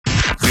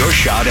your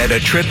shot at a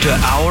trip to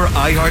our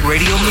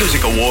iHeartRadio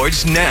Music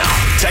Awards now.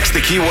 Text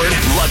the keyword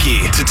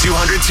LUCKY to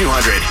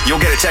 200-200.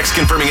 You'll get a text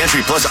confirming entry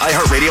plus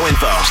iHeartRadio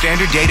info.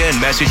 Standard data and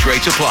message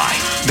rates apply.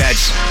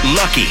 That's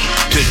LUCKY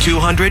to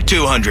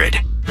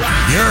 200-200.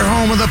 Your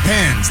home of the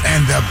Pens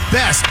and the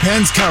best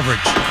Pens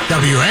coverage.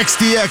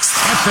 WXDX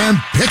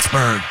FM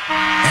Pittsburgh,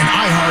 an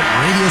iHeart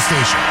radio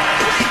station.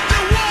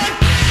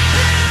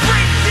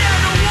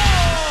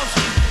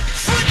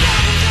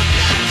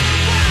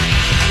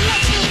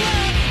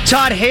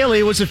 Todd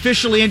Haley was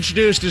officially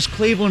introduced as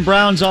Cleveland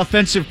Browns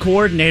offensive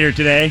coordinator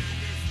today.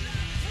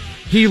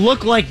 He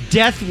looked like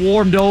death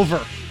warmed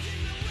over,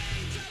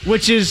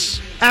 which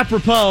is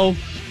apropos,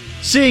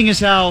 seeing as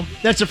how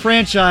that's a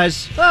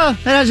franchise, that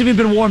hasn't even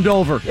been warmed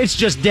over. It's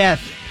just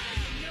death.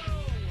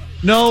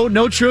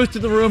 No truth to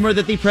the rumor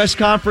that the press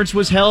conference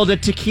was held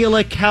at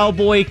Tequila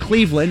Cowboy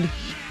Cleveland.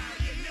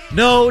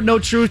 No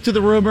truth to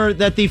the rumor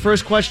that the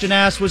first question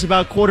asked was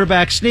about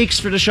quarterback sneaks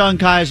for Deshaun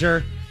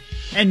Kaiser.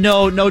 And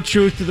no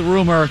truth to the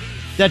rumor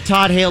that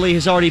Todd Haley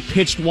has already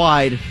pitched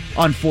wide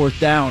on fourth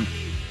down.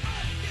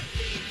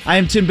 I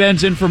am Tim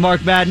Benz in for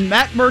Mark Madden.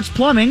 Matt Mertz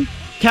Plumbing.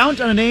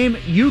 Count on a name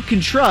you can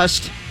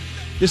trust.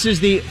 This is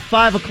the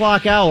 5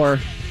 o'clock hour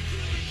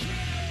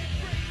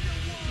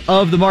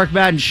of the Mark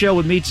Madden Show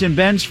with me, Tim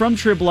Benz, from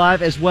Trib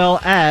Live, as well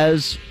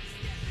as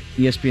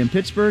ESPN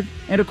Pittsburgh,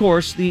 and, of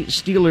course, the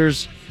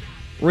Steelers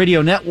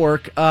Radio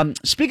Network.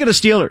 Speaking of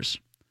Steelers,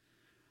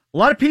 a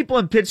lot of people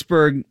in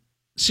Pittsburgh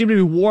seem to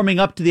be warming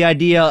up to the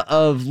idea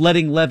of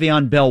letting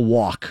Le'Veon Bell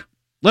walk.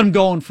 Let him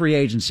go on free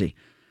agency.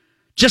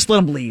 Just let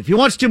him leave. He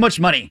wants too much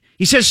money.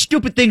 He says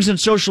stupid things on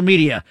social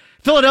media.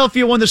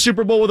 Philadelphia won the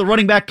Super Bowl with a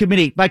running back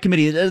by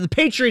committee. The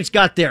Patriots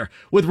got there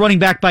with running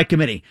back by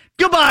committee.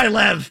 Goodbye,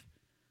 Lev.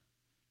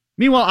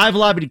 Meanwhile, I've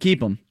lobbied to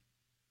keep him.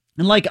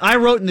 And like I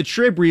wrote in the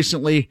Trib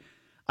recently,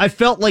 I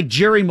felt like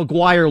Jerry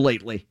Maguire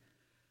lately.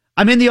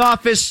 I'm in the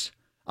office.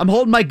 I'm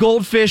holding my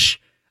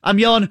goldfish. I'm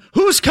yelling,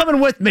 who's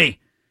coming with me?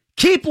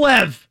 Keep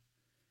Lev.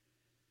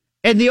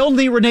 And the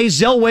only Renee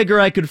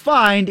Zellweger I could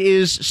find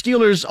is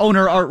Steelers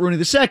owner Art Rooney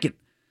II.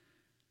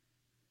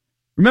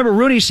 Remember,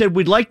 Rooney said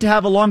we'd like to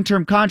have a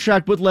long-term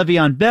contract with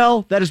Le'Veon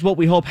Bell. That is what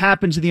we hope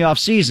happens in the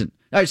offseason.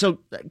 All right, so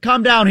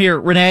calm down here,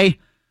 Renee.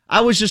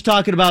 I was just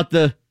talking about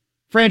the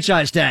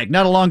franchise tag,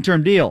 not a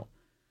long-term deal.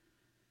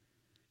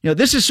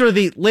 This is sort of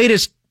the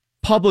latest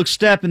public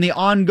step in the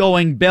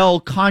ongoing Bell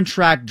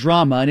contract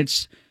drama, and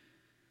it's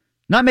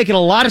not making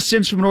a lot of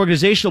sense from an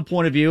organizational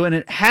point of view, and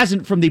it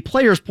hasn't from the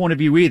player's point of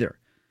view either.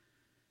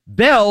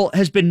 Bell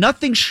has been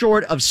nothing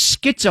short of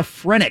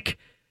schizophrenic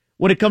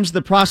when it comes to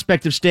the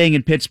prospect of staying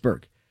in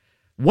Pittsburgh.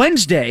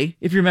 Wednesday,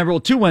 if you remember,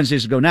 2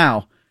 Wednesdays ago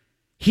now,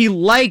 he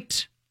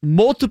liked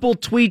multiple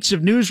tweets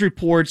of news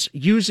reports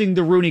using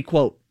the Rooney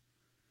quote.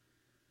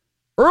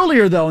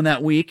 Earlier, though, in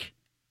that week,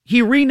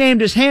 he renamed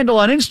his handle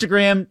on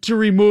Instagram to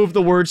remove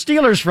the word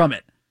Steelers from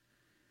it.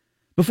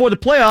 Before the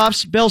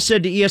playoffs, Bell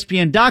said to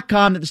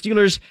ESPN.com that the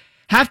Steelers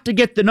have to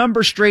get the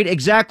number straight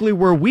exactly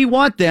where we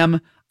want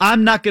them.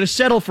 I'm not going to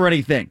settle for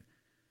anything.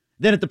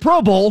 Then at the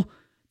Pro Bowl,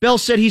 Bell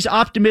said he's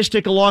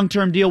optimistic a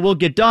long-term deal will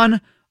get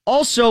done.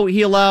 Also,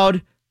 he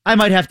allowed, I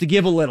might have to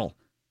give a little.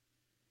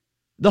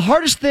 The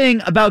hardest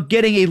thing about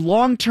getting a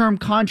long-term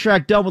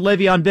contract done with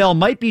Le'Veon Bell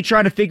might be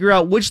trying to figure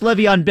out which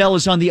Le'Veon Bell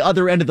is on the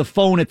other end of the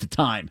phone at the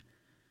time.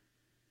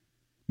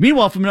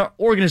 Meanwhile, from an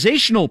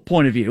organizational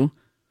point of view,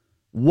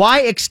 why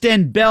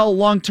extend Bell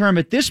long-term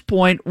at this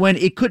point when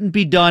it couldn't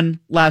be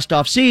done last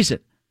offseason?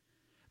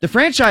 The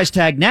franchise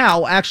tag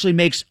now actually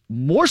makes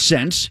more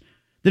sense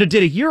than it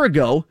did a year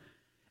ago,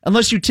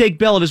 unless you take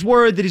Bell at his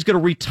word that he's going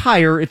to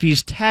retire if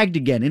he's tagged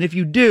again. And if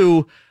you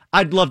do,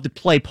 I'd love to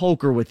play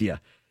poker with you.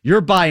 You're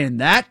buying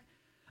that?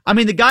 I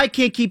mean, the guy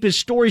can't keep his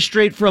story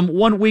straight from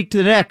 1 week to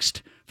the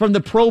next, from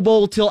the Pro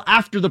Bowl till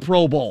after the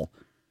Pro Bowl.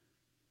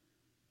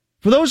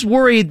 For those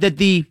worried that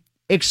the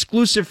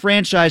exclusive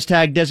franchise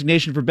tag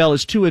designation for Bell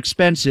is too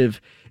expensive,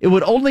 it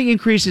would only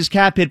increase his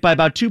cap hit by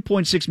about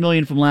 $2.6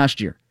 million from last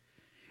year.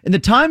 In the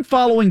time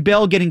following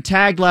Bell getting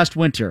tagged last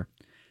winter,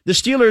 the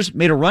Steelers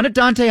made a run at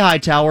Dante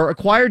Hightower,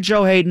 acquired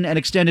Joe Hayden, and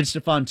extended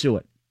Stephon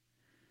Tuitt.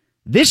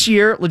 This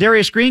year,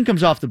 Ladarius Green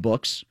comes off the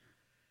books.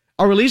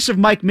 A release of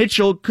Mike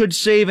Mitchell could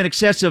save in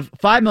excess of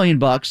 $5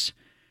 million,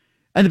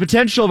 and the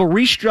potential of a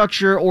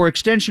restructure or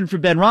extension for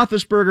Ben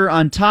Roethlisberger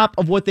on top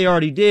of what they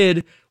already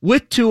did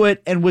with Tuitt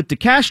and with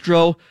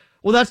DeCastro,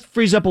 well, that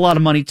frees up a lot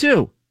of money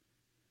too.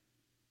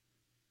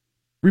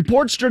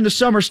 Reports during the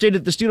summer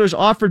stated the Steelers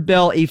offered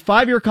Bell a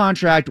 5-year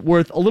contract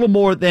worth a little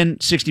more than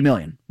 $60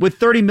 million, with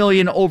 $30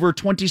 million over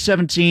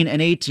 2017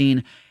 and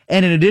 18,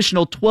 and an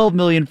additional $12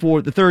 million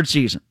for the third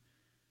season.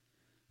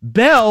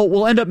 Bell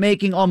will end up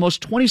making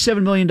almost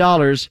 $27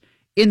 million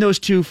in those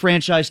 2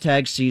 franchise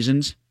tag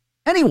seasons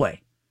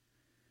anyway.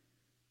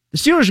 The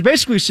Steelers are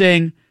basically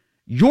saying,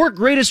 your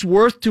greatest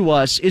worth to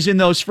us is in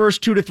those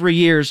first 2 to 3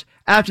 years.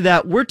 After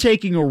that, we're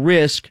taking a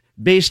risk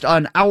based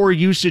on our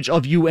usage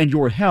of you and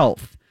your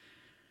health.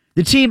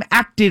 The team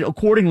acted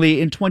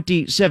accordingly in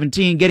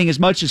 2017, getting as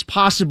much as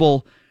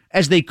possible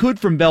as they could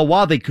from Bell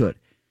while they could.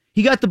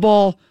 He got the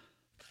ball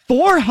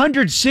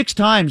 406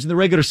 times in the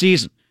regular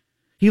season.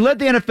 He led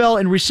the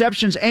NFL in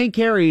receptions and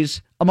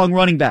carries among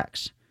running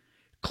backs.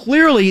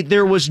 Clearly,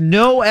 there was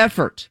no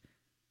effort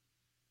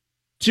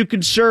to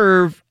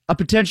conserve a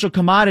potential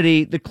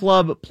commodity the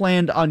club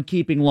planned on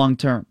keeping long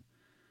term.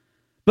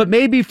 But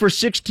maybe for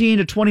 16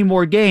 to 20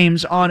 more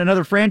games on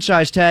another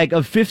franchise tag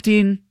of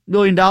 $15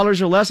 million or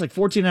less, like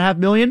 $14.5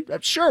 million,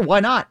 sure,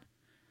 why not?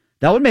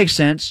 That would make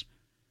sense.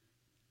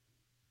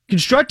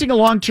 Constructing a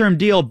long-term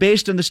deal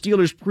based on the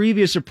Steelers'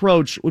 previous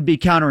approach would be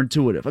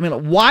counterintuitive. I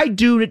mean, why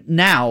do it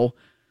now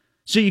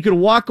so you could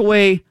walk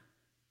away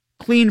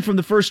clean from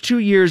the first 2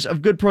 years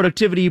of good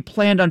productivity you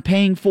planned on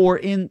paying for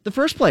in the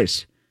first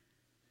place?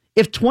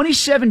 If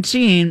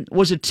 2017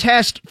 was a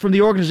test from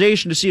the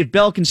organization to see if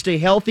Bell can stay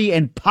healthy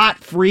and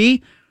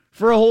pot-free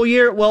for a whole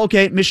year, well,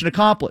 okay, mission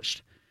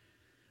accomplished.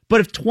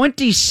 But if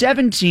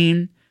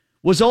 2017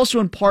 was also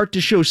in part to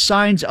show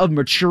signs of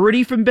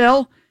maturity from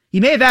Bell, he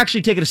may have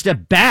actually taken a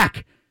step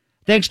back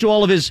thanks to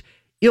all of his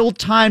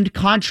ill-timed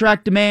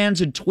contract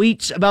demands and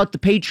tweets about the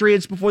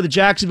Patriots before the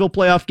Jacksonville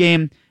playoff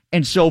game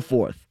and so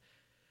forth.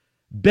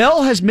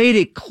 Bell has made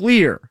it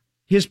clear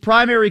his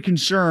primary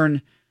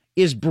concern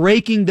is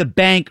breaking the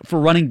bank for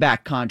running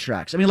back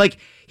contracts. I mean, like,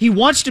 he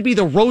wants to be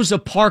the Rosa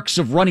Parks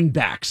of running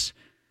backs,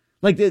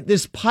 like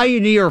this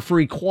pioneer for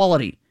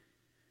equality.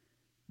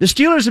 The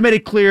Steelers have made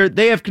it clear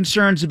they have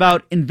concerns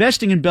about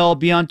investing in Bell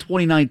beyond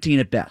 2019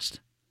 at best.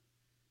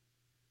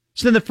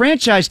 So then the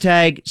franchise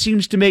tag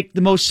seems to make the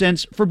most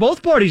sense for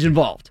both parties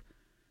involved.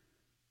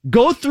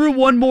 Go through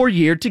one more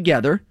year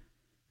together.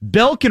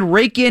 Bell can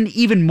rake in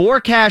even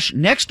more cash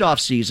next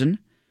offseason.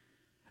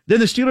 Then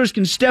the Steelers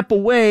can step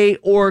away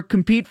or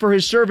compete for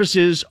his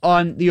services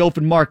on the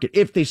open market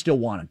if they still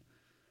want him.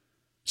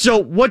 So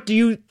what do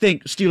you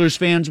think, Steelers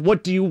fans?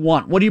 What do you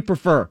want? What do you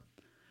prefer?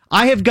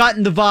 I have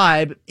gotten the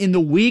vibe in the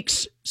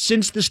weeks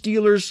since the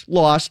Steelers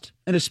lost,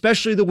 and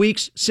especially the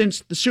weeks since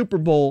the Super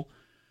Bowl,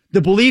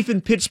 the belief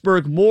in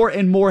Pittsburgh more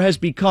and more has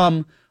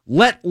become,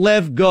 let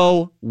Lev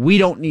go, we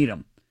don't need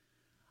him.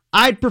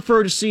 I'd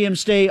prefer to see him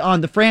stay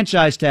on the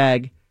franchise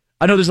tag.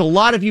 I know there's a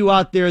lot of you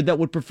out there that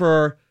would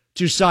prefer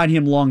to sign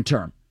him long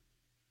term.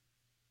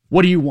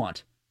 What do you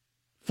want?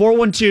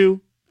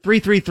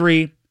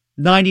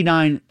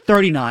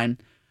 412-333-9939.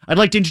 I'd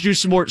like to introduce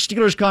some more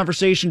Steelers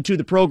conversation to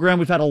the program.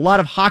 We've had a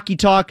lot of hockey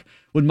talk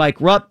with Mike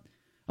Rupp.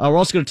 We're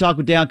also going to talk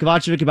with Dejan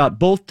Kovacevic about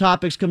both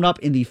topics coming up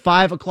in the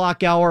 5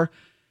 o'clock hour.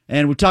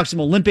 And we talked some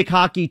Olympic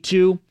hockey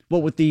too,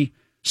 what with the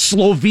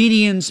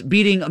Slovenians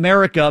beating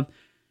America.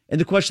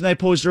 And the question that I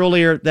posed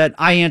earlier that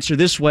I answer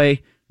this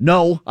way,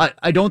 no,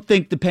 I don't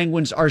think the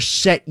Penguins are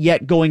set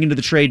yet going into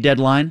the trade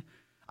deadline.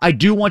 I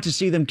do want to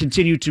see them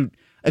continue to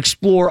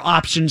explore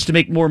options to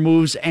make more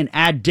moves and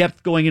add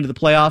depth going into the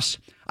playoffs.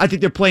 I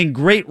think they're playing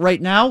great right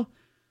now,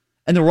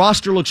 and the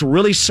roster looks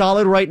really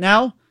solid right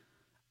now.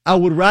 I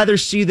would rather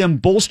see them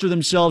bolster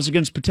themselves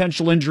against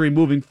potential injury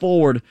moving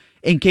forward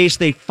in case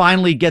they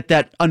finally get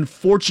that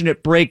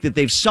unfortunate break that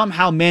they've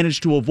somehow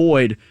managed to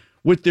avoid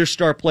with their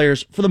star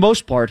players for the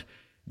most part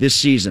this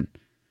season.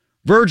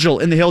 Virgil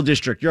in the Hill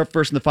District, you're up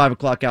first in the 5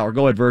 o'clock hour.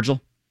 Go ahead, Virgil.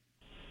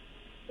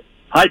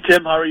 Hi,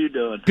 Tim. How are you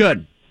doing?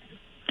 Good.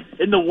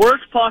 In the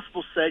worst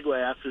possible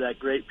segue after that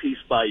great piece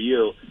by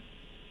you,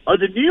 are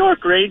the New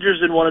York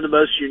Rangers in one of the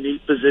most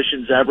unique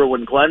positions ever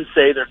when Glenn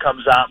Sather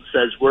comes out and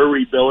says we're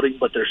rebuilding,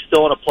 but they're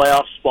still in a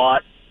playoff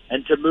spot,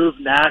 and to move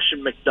Nash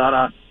and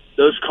McDonough,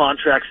 those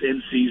contracts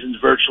in season's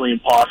virtually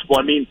impossible?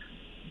 I mean,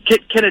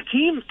 can a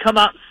team come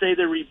out and say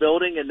they're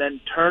rebuilding and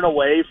then turn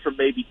away from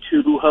maybe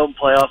 2 home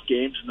playoff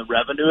games and the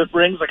revenue it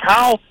brings? Like,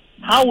 how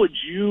would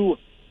you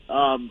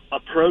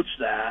approach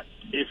that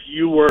if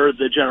you were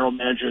the general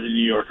manager of the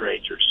New York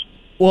Rangers?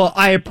 Well,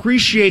 I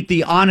appreciate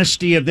the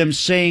honesty of them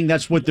saying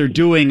that's what they're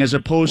doing as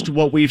opposed to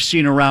what we've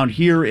seen around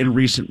here in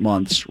recent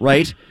months,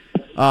 right?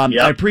 Yep.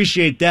 I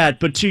appreciate that.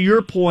 But to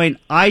your point,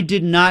 I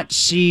did not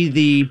see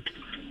the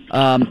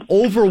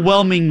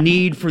overwhelming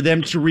need for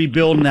them to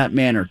rebuild in that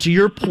manner. To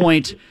your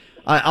point,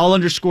 I'll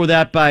underscore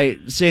that by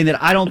saying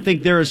that I don't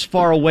think they're as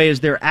far away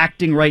as they're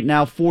acting right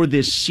now for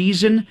this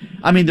season.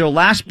 I mean, they're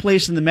last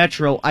place in the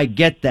Metro. I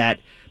get that.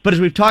 But as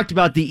we've talked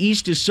about, the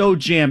East is so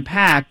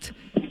jam-packed,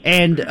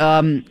 and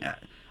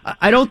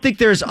I don't think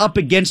they're as up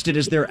against it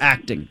as they're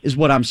acting, is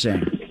what I'm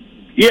saying.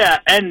 Yeah,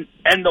 and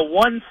the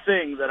one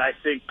thing that I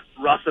think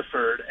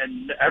Rutherford,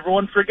 and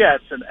everyone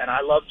forgets, and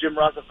I love Jim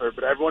Rutherford,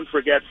 but everyone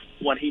forgets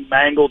when he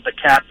mangled the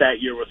cap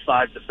that year with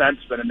 5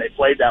 defensemen, and they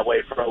played that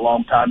way for a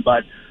long time.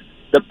 But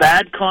the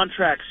bad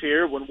contracts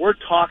here, when we're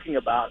talking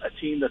about a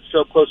team that's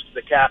so close to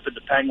the cap and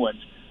the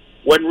Penguins,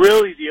 when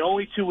really the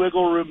only 2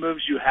 wiggle room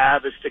moves you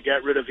have is to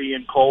get rid of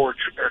Ian Cole or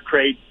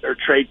trade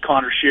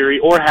Connor Sheary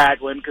or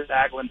Hagelin, because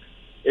Hagelin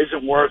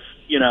isn't worth,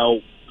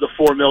 the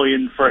 $4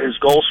 million for his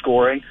goal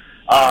scoring.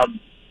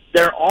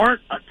 There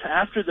aren't,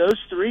 after those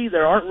 3,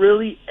 there aren't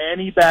really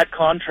any bad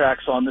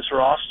contracts on this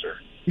roster.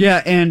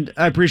 Yeah, and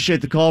I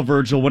appreciate the call,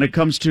 Virgil. When it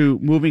comes to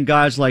moving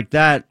guys like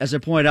that, as I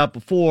pointed out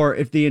before,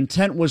 if the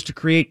intent was to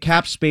create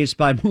cap space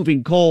by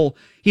moving Cole,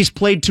 he's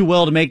played too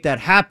well to make that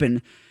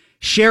happen.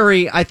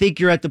 Sherry, I think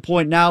you're at the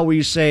point now where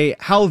you say,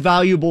 how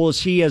valuable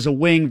is he as a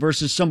wing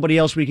versus somebody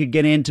else we could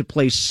get in to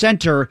play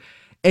center,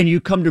 and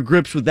you come to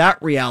grips with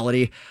that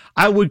reality.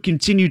 I would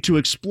continue to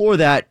explore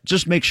that.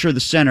 Just make sure the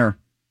center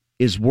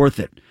is worth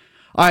it.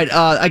 All right,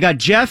 I got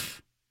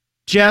Jeff,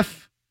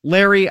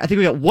 Larry. I think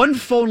we got one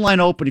phone line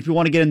open if you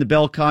want to get in the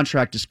Bell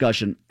contract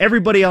discussion.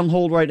 Everybody on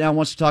hold right now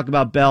wants to talk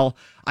about Bell.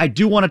 I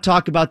do want to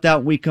talk about that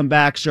when we come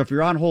back. So if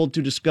you're on hold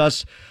to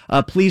discuss,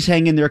 please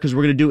hang in there because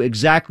we're going to do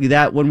exactly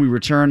that when we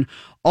return.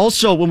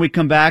 Also, when we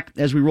come back,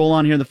 as we roll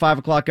on here in the 5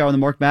 o'clock hour on the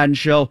Mark Madden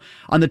Show,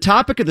 on the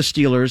topic of the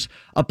Steelers,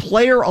 a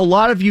player a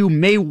lot of you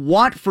may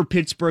want for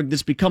Pittsburgh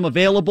that's become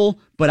available,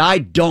 but I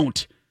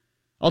don't.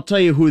 I'll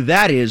tell you who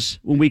that is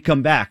when we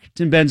come back.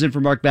 Tim Benz in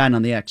for Mark Madden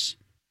on the X.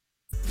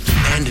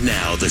 And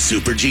now the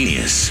super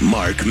genius,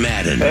 Mark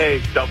Madden.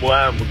 Hey, Double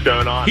M, what's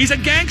going on? He's a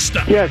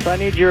gangster. Yes, I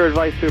need your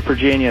advice, super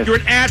genius. You're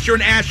an ass, you're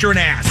an ass, you're an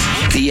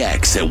ass. The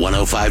X at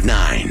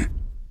 105.9.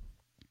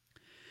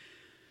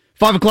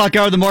 5 o'clock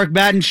hour of the Mark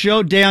Madden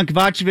Show. Dejan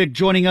Kovacevic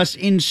joining us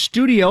in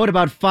studio at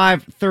about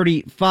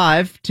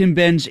 5:35. Tim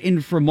Benz in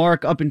for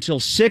Mark up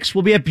until 6.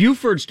 We'll be at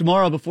Buford's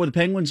tomorrow before the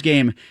Penguins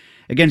game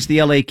against the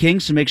LA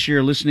Kings, so make sure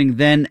you're listening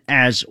then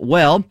as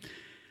well.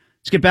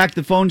 Let's get back to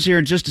the phones here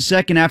in just a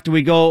second after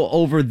we go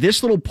over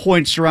this little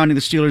point surrounding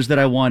the Steelers that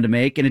I wanted to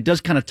make, and it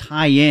does kind of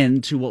tie in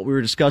to what we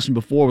were discussing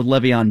before with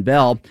Le'Veon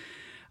Bell.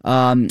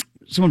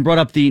 Someone brought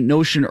up the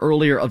notion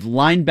earlier of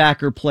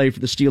linebacker play for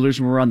the Steelers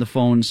when we were on the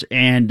phones,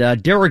 and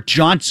Derek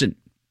Johnson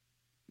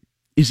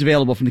is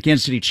available from the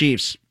Kansas City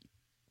Chiefs.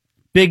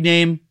 Big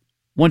name,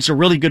 once a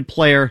really good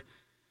player.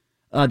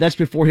 That's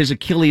before his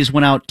Achilles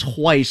went out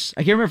twice.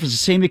 I can't remember if it's the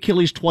same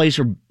Achilles twice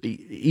or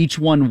each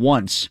one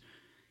once.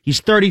 He's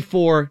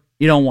 34.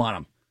 You don't want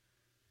him.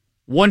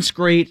 Once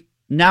great,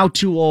 now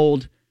too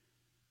old.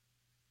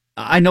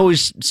 I know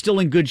he's still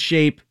in good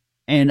shape,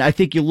 and I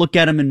think you look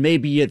at him and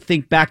maybe you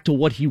think back to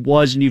what he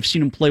was, and you've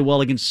seen him play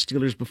well against the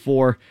Steelers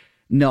before.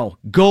 No,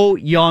 go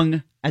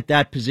young at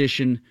that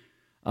position.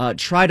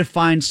 Try to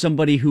find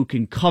somebody who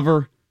can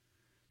cover.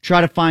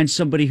 Try to find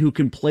somebody who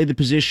can play the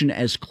position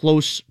as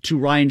close to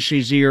Ryan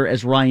Shazier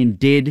as Ryan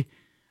did.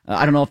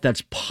 I don't know if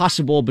that's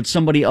possible, but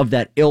somebody of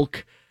that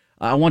ilk.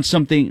 I want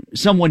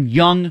someone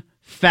young,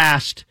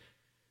 fast,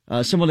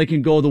 someone that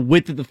can go the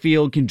width of the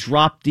field, can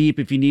drop deep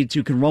if you need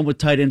to, can run with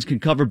tight ends, can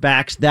cover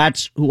backs.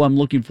 That's who I'm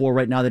looking for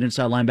right now, that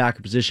inside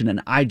linebacker position,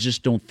 and I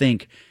just don't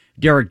think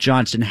Derek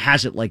Johnson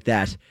has it like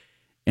that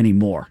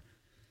anymore.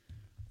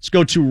 Let's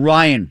go to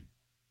Ryan,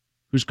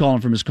 who's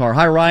calling from his car.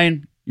 Hi,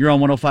 Ryan. You're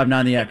on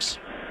 105.9 The X.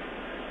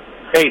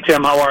 Hey,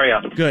 Tim. How are you?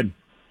 Good.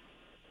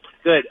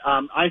 Good.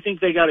 I think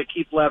they got to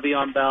keep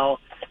Le'Veon Bell.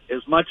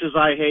 As much as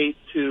I hate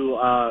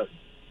to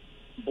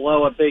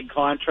blow a big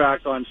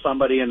contract on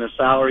somebody in the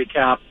salary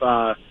cap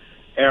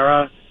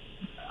era,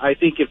 I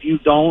think if you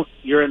don't,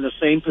 you're in the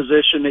same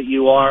position that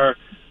you are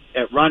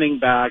at running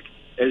back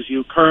as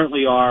you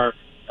currently are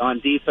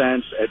on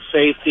defense, at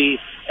safety,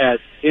 at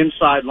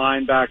inside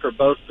linebacker,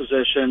 both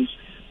positions,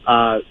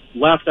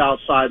 left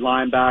outside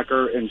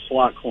linebacker, and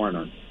slot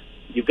corner.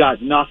 You've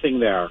got nothing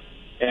there,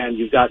 and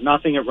you've got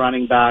nothing at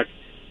running back,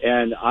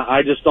 and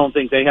I just don't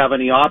think they have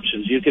any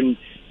options. You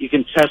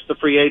can test the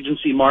free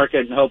agency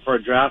market and hope for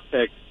a draft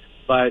pick,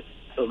 but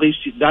at least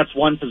that's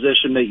one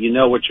position that you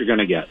know what you're going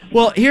to get.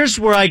 Well, here's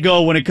where I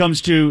go when it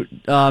comes to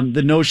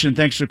the notion,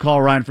 thanks for the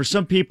call, Ryan, for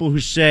some people who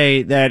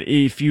say that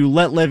if you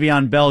let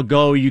Le'Veon Bell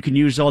go, you can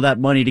use all that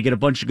money to get a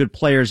bunch of good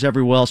players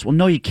everywhere else. Well,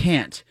 no, you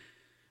can't.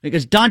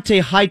 Because Dante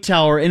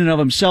Hightower in and of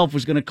himself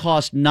was going to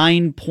cost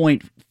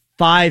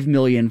 $9.5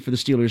 million for the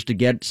Steelers to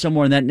get,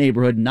 somewhere in that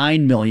neighborhood,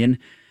 $9 million.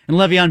 And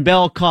Le'Veon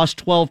Bell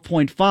cost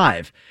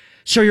 $12.5.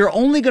 So you're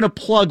only going to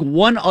plug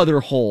one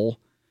other hole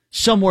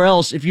somewhere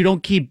else if you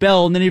don't keep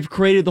Bell, and then you've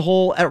created the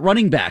hole at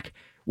running back,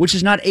 which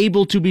is not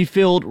able to be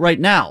filled right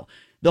now.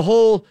 The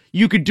whole,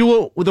 you could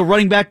do it with a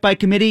running back by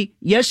committee.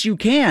 Yes, you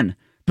can,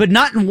 but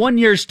not in 1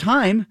 year's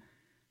time.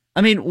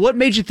 I mean, what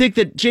made you think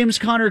that James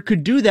Conner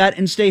could do that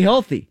and stay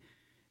healthy?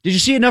 Did you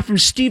see enough from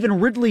Stephen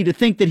Ridley to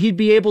think that he'd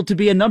be able to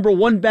be a number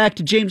one back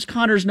to James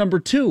Conner's number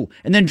two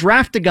and then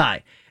draft a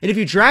guy? And if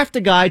you draft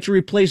a guy to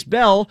replace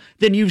Bell,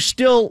 then you've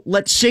still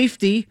let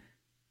safety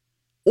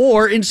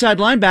or inside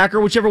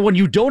linebacker, whichever one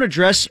you don't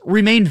address,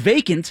 remain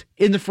vacant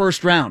in the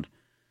first round.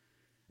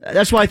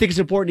 That's why I think it's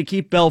important to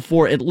keep Bell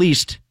for at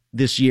least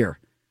this year.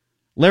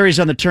 Larry's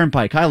on the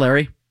turnpike. Hi,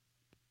 Larry.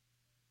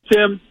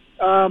 Tim,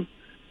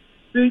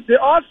 the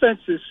offense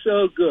is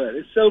so good.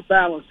 It's so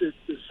balanced.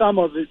 The sum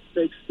of it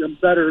makes them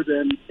better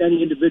than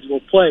any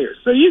individual player.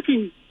 So you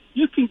can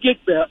get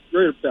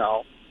rid of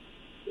Bell,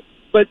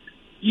 but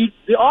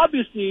the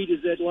obvious need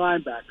is at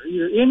linebacker,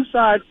 either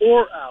inside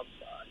or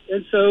outside.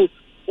 And so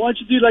why don't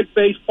you do like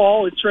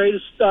baseball and trade a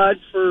stud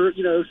for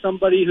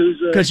somebody who's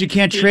because you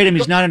can't trade him.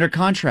 He's not under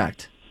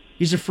contract.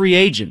 He's a free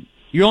agent.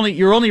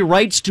 Your only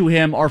rights to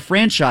him are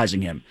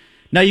franchising him.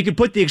 Now, you can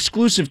put the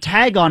exclusive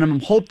tag on him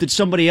and hope that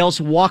somebody else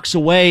walks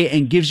away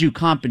and gives you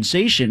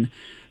compensation.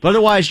 But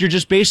otherwise, you're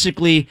just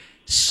basically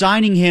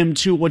signing him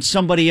to what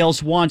somebody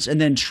else wants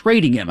and then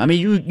trading him. I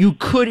mean, you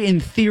could, in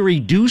theory,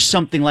 do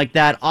something like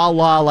that, a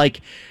la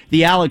like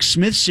the Alex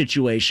Smith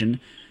situation,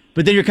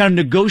 but then you're kind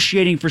of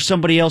negotiating for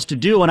somebody else to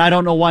do, and I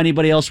don't know why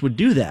anybody else would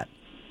do that.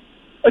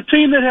 A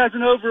team that has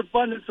an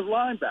overabundance of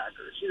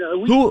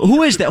linebackers.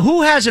 Who is that?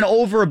 Who has an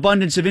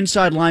overabundance of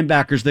inside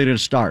linebackers they're going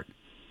to start?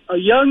 A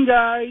young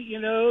guy,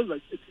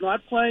 like it's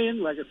not playing,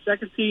 like a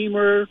second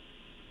teamer.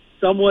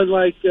 Someone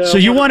like so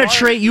you want to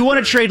trade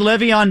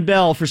Le'Veon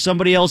Bell for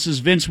somebody else's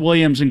Vince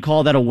Williams and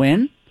call that a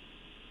win?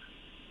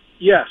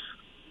 Yes.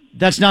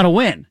 That's not a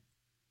win.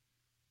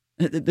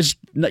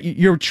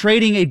 You're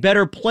trading a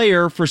better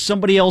player for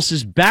somebody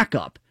else's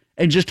backup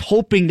and just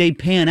hoping they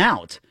pan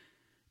out.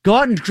 Go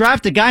out and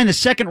draft a guy in the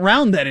second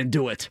round then and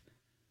do it.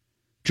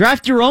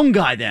 Draft your own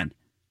guy then.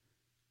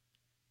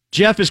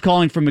 Jeff is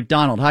calling from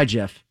McDonald. Hi,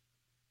 Jeff.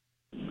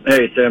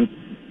 Hey, Tim.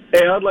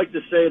 Hey, I'd like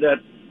to say that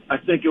I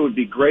think it would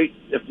be great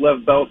if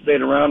Lev Bell stayed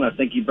around. I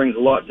think he brings a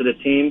lot to the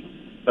team,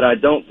 but I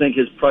don't think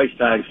his price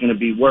tag is going to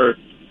be worth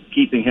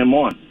keeping him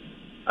on.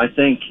 I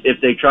think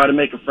if they try to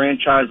make a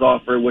franchise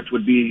offer, which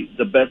would be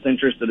the best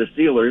interest of the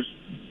Steelers,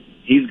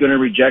 he's going to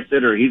reject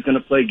it or he's going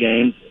to play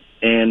games.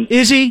 And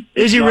is he?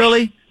 Is he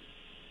really?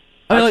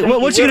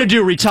 What's he going to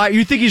do? Retire?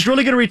 You think he's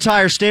really going to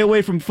retire, stay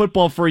away from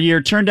football for a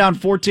year, turn down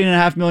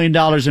 $14.5 million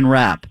in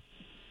rap?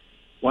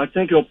 Well, I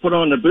think he'll put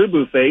on the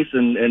boo-boo face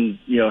and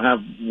have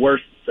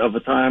worse of a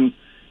time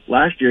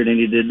last year than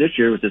he did this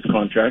year with his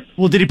contract.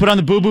 Well, did he put on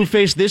the boo-boo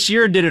face this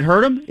year, and did it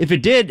hurt him? If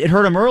it did, it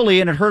hurt him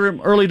early, and it hurt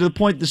him early to the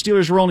point the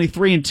Steelers were only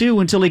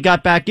 3-2 until he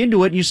got back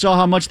into it, and you saw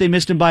how much they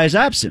missed him by his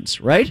absence,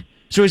 right?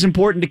 So he's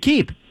important to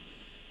keep.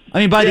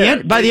 I mean, by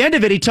the end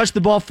of it, he touched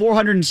the ball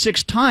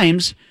 406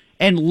 times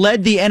and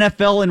led the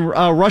NFL in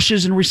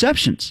rushes and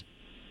receptions.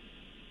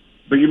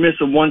 But you're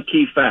missing one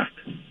key fact.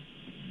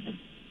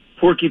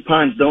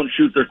 Porcupines don't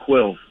shoot their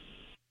quills.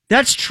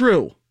 That's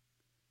true.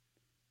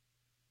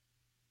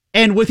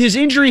 And with his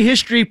injury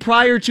history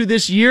prior to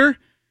this year,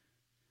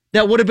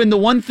 that would have been the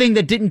one thing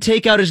that didn't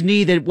take out his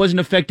knee that wasn't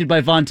affected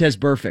by Vontaze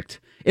Burfict.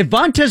 If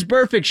Vontaze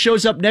Burfict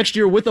shows up next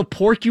year with a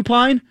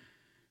porcupine,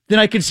 then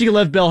I can see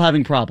Lev Bell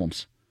having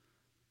problems.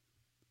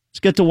 Let's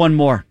get to one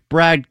more.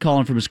 Brad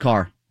calling from his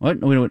car. What?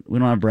 We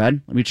don't have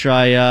Brad. Let me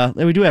try.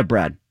 We do have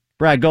Brad.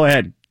 Brad, go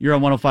ahead. You're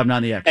on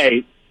 105.9 The X.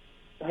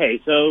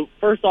 Hey, so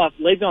first off,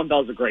 Le'Veon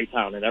Bell's a great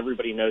talent, and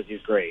everybody knows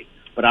he's great.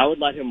 But I would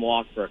let him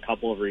walk for a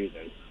couple of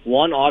reasons.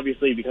 One,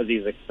 obviously, because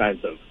he's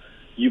expensive.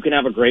 You can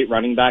have a great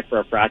running back for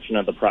a fraction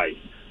of the price.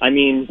 I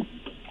mean,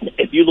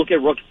 if you look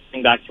at rookie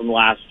running backs from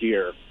last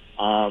year,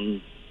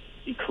 Kareem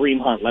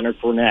Hunt, Leonard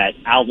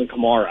Fournette, Alvin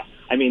Kamara.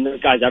 I mean,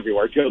 there's guys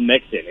everywhere. Joe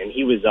Mixon, and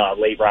he was a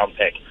late-round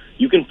pick.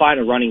 You can find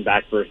a running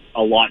back for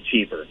a lot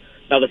cheaper.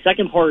 Now, the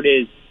second part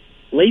is,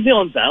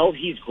 Le'Veon Bell,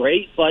 he's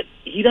great, but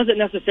he doesn't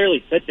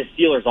necessarily fit the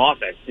Steelers'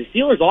 offense. The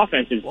Steelers'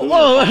 offense is...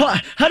 Whoa,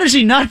 how does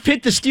he not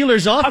fit the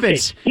Steelers'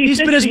 offense? Okay, he's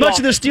been as much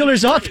of the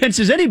Steelers' offense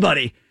as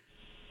anybody.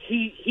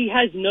 He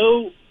has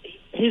no...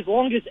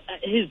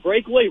 His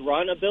breakaway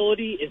run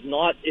ability is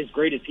not as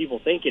great as people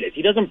think it is.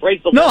 He doesn't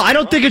break the... No, I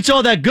don't think it's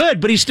all that good,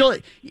 but he's still...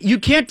 You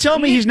can't tell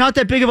me he's not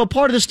that big of a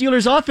part of the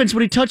Steelers' offense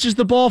when he touches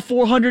the ball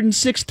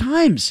 406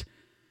 times.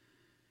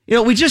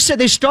 We just said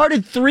they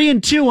started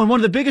 3-2, and one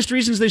of the biggest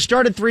reasons they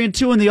started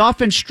 3-2 and the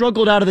offense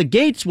struggled out of the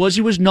gates was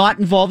he was not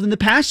involved in the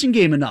passing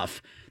game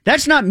enough.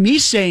 That's not me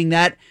saying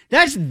that.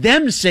 That's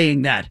them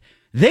saying that.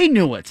 They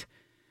knew it.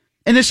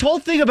 And this whole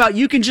thing about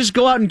you can just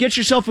go out and get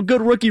yourself a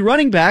good rookie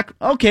running back.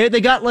 Okay,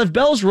 they got Lev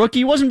Bell's rookie.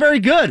 He wasn't very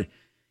good.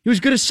 He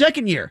was good his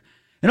second year.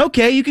 And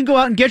okay, you can go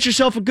out and get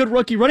yourself a good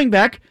rookie running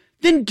back.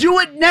 Then do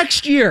it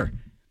next year.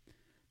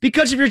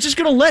 Because if you're just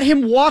going to let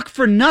him walk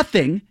for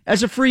nothing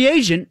as a free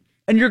agent,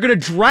 and you're going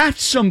to draft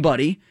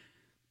somebody,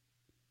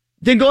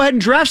 then go ahead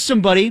and draft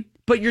somebody,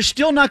 but you're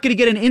still not going to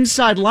get an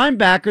inside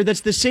linebacker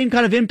that's the same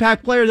kind of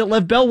impact player that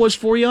Lev Bell was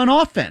for you on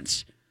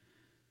offense.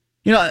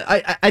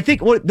 I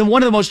think one of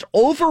the most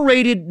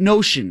overrated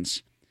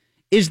notions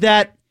is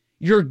that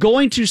you're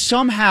going to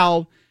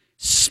somehow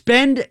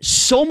spend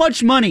so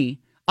much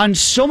money on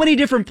so many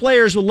different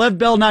players with Lev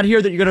Bell not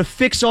here that you're going to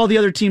fix all the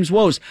other team's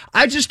woes.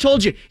 I just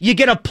told you, you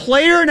get a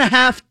player and a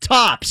half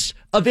tops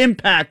of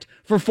impact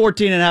for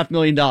 $14.5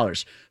 million.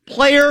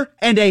 Player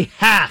and a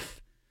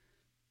half.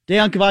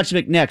 Dejan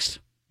Kovacevic next.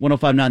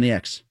 105.9 The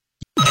X.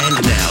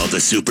 And now the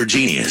super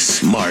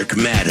genius, Mark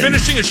Madden.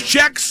 Finishing his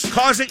checks,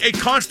 causing a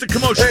constant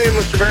commotion. Hey,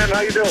 Mr. Madden,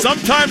 how you doing?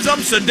 Sometimes I'm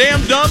so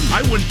damn dumb,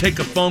 I wouldn't take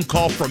a phone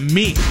call from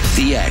me.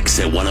 The X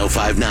at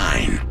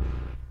 105.9.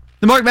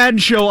 The Mark Madden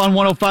Show on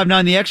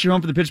 105.9 The X, your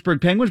home for the Pittsburgh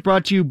Penguins,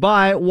 brought to you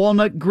by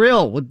Walnut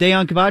Grill with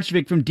Dejan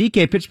Kovacevic from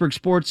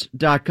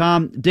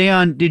DKPittsburghSports.com.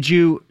 Dejan, did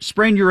you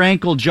sprain your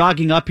ankle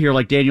jogging up here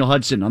like Daniel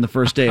Hudson on the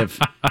first day of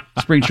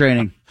spring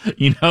training?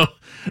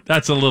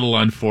 That's a little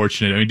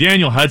unfortunate. I mean,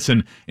 Daniel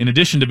Hudson, in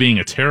addition to being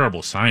a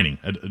terrible signing,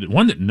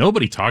 one that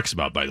nobody talks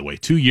about, by the way,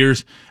 2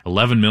 years,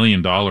 $11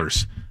 million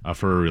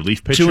for a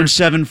relief pitcher.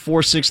 2-7,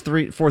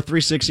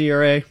 4.36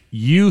 ERA.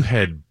 You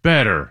had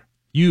better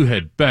you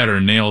had better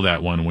nail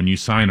that one when you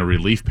sign a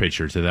relief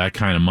pitcher to that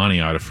kind of money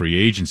out of free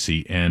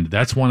agency. And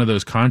that's one of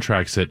those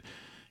contracts that,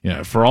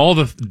 for all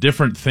the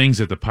different things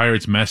that the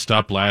Pirates messed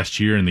up last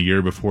year and the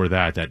year before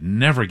that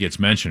never gets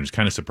mentioned. It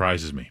kind of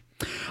surprises me.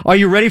 Are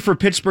you ready for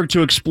Pittsburgh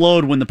to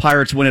explode when the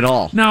Pirates win it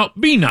all? Now,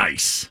 be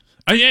nice.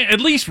 At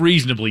least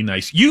reasonably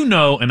nice. You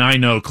know, and I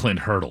know Clint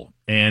Hurdle,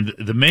 and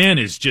the man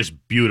is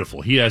just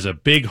beautiful. He has a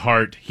big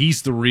heart.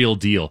 He's the real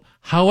deal.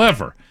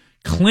 However,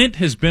 Clint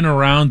has been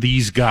around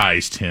these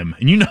guys, Tim,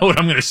 and you know what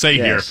I'm going to say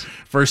here,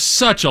 for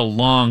such a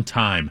long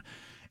time.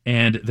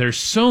 And there's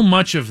so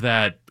much of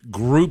that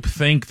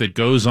groupthink that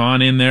goes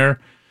on in there.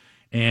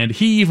 And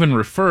he even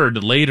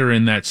referred later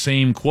in that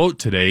same quote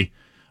today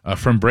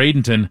from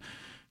Bradenton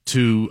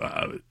to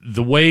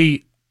the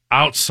way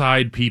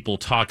outside people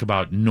talk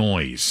about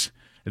noise.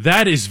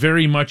 That is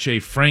very much a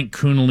Frank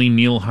Coonelly,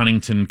 Neil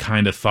Huntington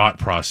kind of thought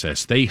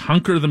process. They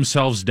hunker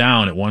themselves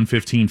down at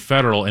 115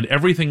 Federal, and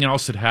everything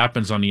else that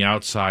happens on the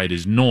outside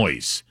is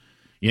noise,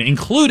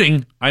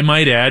 including, I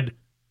might add,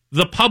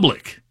 the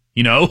public,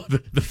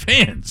 the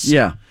fans.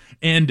 Yeah.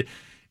 And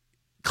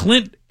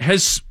Clint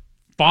has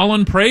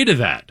fallen prey to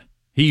that.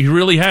 He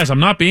really has. I'm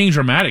not being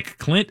dramatic.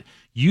 Clint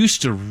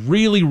used to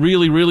really,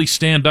 really, really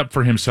stand up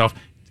for himself.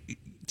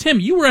 Tim,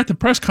 you were at the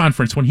press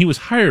conference when he was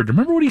hired.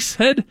 Remember what he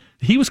said?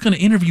 He was going to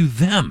interview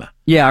them.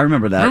 Yeah, I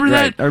remember that. Remember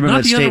that? I remember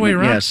not that the other way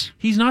around. Yes.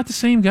 He's not the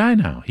same guy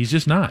now. He's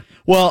just not.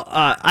 Well,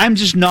 I'm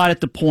just not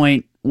at the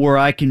point where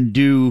I can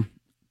do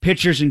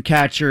pitchers and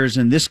catchers,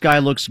 and this guy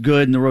looks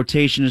good, and the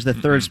rotation is the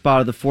third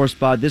spot or the fourth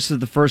spot. This is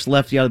the first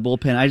lefty out of the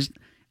bullpen.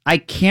 I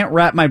can't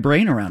wrap my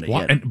brain around it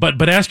yet.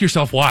 But ask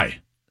yourself why.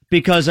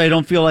 Because I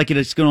don't feel like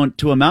it's going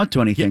to amount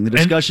to anything. The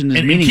discussion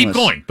is meaningless. And keep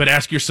going, but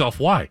ask yourself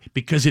why.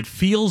 Because it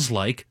feels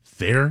like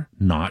they're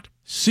not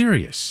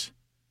serious.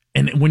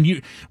 And when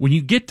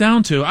you get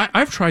down to,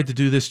 I've tried to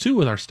do this too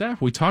with our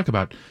staff. We talk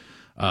about,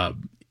 the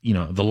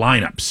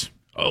lineups.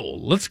 Oh,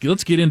 let's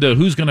get into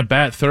who's going to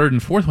bat third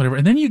and fourth, whatever.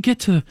 And then you get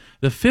to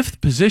the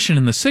fifth position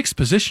and the sixth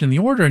position in the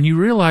order, and you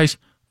realize,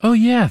 oh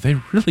yeah, they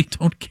really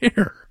don't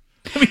care.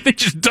 I mean, they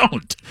just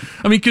don't.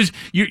 I mean, because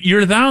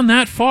you're down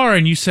that far,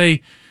 and you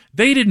say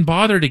they didn't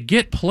bother to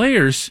get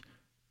players.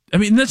 I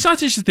mean, that's not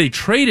just that they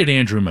traded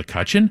Andrew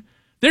McCutchen.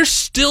 They're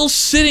still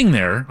sitting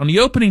there on the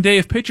opening day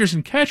of pitchers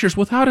and catchers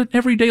without an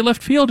everyday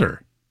left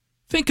fielder.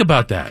 Think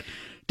about that.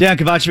 Dan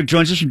Kovacevic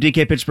joins us from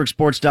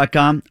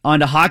DKPittsburghSports.com. On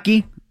to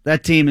hockey.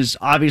 That team has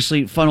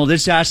obviously funneled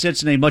its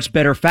assets in a much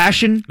better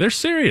fashion. They're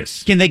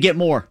serious. Can they get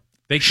more?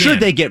 They can. Should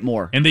they get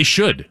more? And they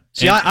should.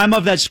 See, I'm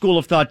of that school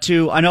of thought,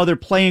 too. I know they're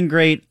playing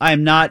great. I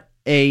am not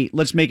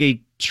let's make a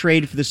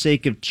trade for the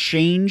sake of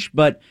change,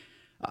 but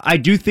I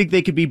do think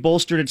they could be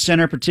bolstered at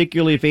center,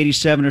 particularly if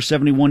 87 or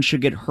 71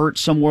 should get hurt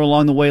somewhere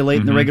along the way late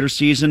in the regular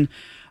season.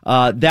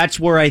 That's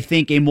where I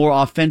think a more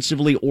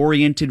offensively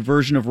oriented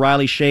version of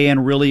Riley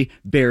Sheahan really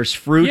bears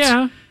fruit.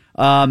 Yeah.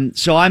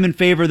 So I'm in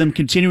favor of them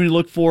continuing to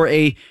look for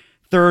a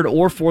third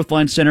or fourth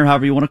line center,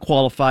 however you want to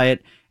qualify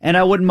it. And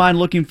I wouldn't mind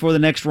looking for the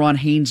next Ron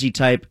Hainsey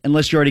type,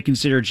 unless you already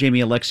consider Jamie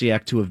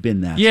Alexiak to have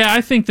been that. Yeah,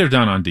 I think they're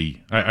done on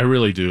D. I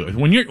really do.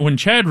 When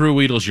Chad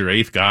Ruhwedel's your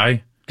eighth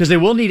guy, because they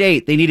will need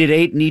 8. They needed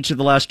 8 in each of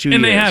the last 2 years.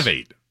 And they have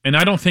 8. And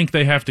I don't think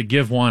they have to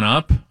give one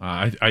up.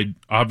 I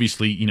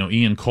obviously,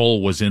 Ian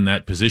Cole was in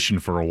that position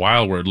for a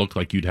while where it looked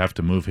like you'd have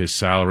to move his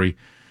salary.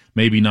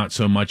 Maybe not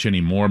so much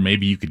anymore.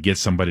 Maybe you could get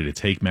somebody to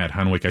take Matt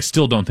Hunwick. I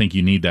still don't think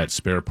you need that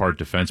spare part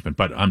defenseman,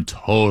 but I'm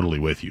totally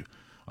with you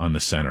on the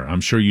center.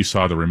 I'm sure you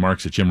saw the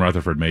remarks that Jim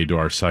Rutherford made to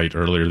our site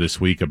earlier this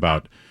week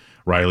about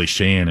Riley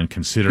Sheahan and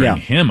considering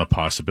him a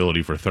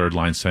possibility for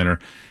third-line center.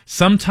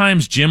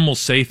 Sometimes Jim will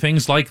say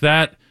things like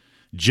that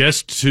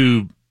just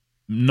to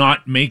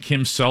not make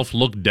himself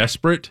look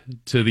desperate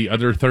to the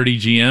other 30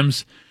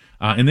 GMs.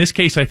 In this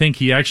case, I think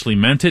he actually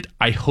meant it.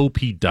 I hope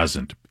he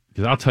doesn't.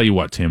 Because I'll tell you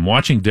what, Tim,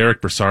 watching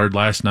Derek Brassard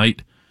last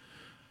night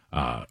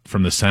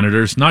from the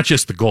Senators, not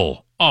just the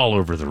goal, all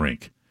over the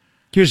rink.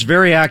 He was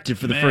very active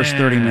for the first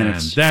 30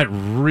 minutes.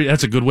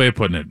 That's a good way of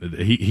putting it.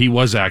 He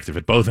was active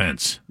at both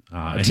ends.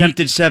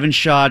 Attempted 7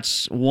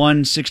 shots,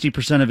 won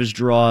 60% of his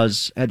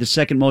draws, had the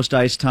second most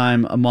ice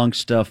time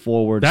amongst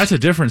forwards. That's a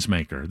difference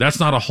maker. That's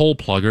not a hole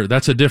plugger.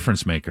 That's a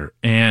difference maker.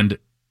 And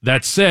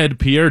that said,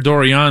 Pierre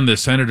Dorion, the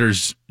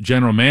Senators'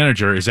 general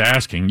manager, is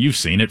asking, you've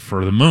seen it,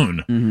 for the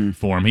moon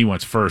for him. He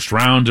wants first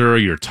rounder,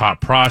 your top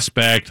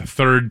prospect,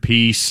 third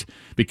piece,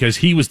 because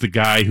he was the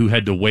guy who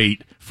had to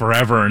wait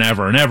forever and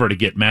ever and ever to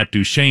get Matt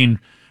Duchene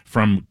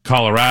from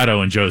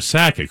Colorado and Joe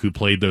Sakic, who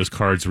played those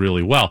cards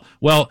really well.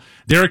 Well,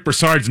 Derek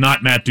Brassard's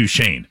not Matt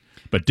Duchene,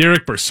 but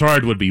Derek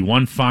Brassard would be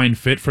one fine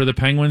fit for the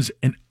Penguins,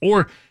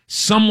 or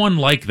someone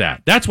like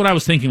that. That's what I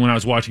was thinking when I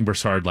was watching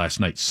Brassard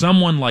last night.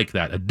 Someone like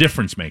that, a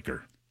difference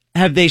maker.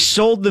 Have they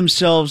sold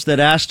themselves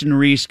that Aston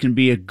Reese can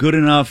be a good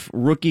enough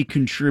rookie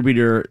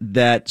contributor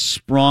that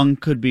Sprong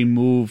could be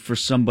moved for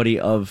somebody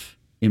of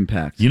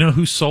impact? You know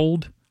who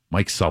sold?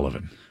 Mike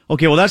Sullivan.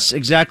 Okay, well, that's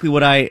exactly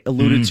what I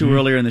alluded to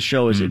earlier in the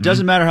show. Is it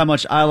doesn't matter how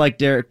much I like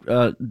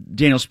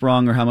Daniel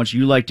Sprong or how much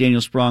you like Daniel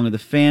Sprong or the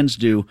fans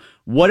do.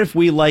 What if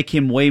we like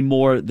him way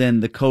more than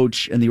the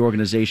coach and the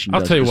organization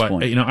does? I'll tell you at this what.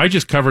 point? I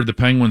just covered the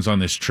Penguins on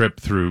this trip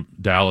through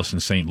Dallas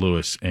and St.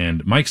 Louis,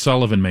 and Mike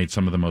Sullivan made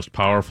some of the most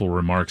powerful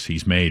remarks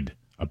he's made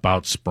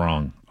about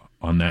Sprong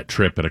on that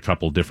trip at a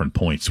couple different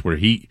points, where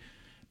he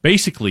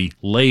basically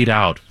laid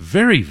out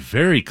very,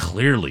 very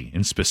clearly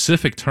in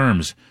specific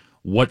terms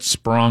what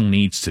Sprong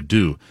needs to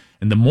do.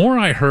 And the more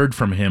I heard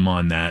from him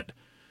on that,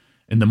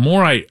 and the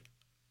more I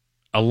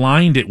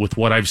aligned it with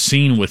what I've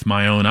seen with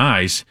my own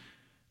eyes,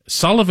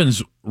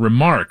 Sullivan's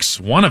remarks,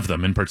 one of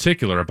them in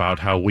particular, about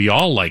how we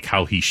all like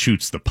how he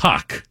shoots the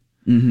puck.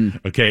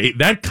 Okay,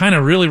 that kind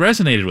of really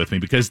resonated with me,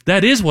 because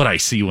that is what I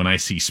see when I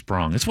see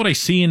Sprong. It's what I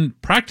see in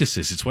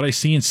practices. It's what I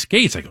see in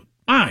skates. I go,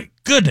 my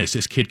goodness,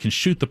 this kid can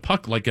shoot the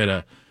puck like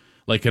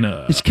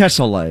it's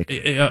Kessel-like.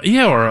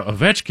 Yeah, or a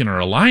Ovechkin or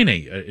a Line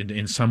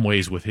in some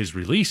ways with his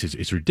release.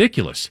 It's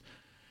ridiculous.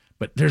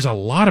 But there's a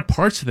lot of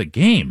parts of the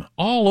game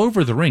all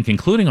over the rink,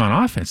 including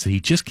on offense, that he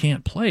just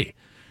can't play.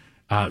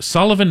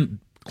 Sullivan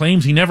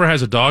claims he never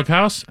has a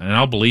doghouse, and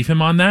I'll believe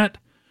him on that.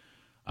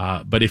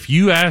 But if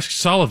you ask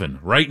Sullivan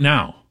right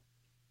now,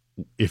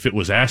 if it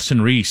was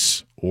Aston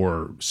Reese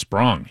or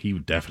Sprong, he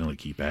would definitely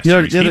keep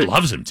Aston Reese. He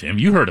loves him, Tim.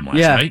 You heard him last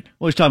night.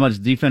 Well, he's talking about his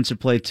defensive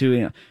play, too.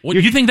 You know. Well,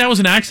 you think that was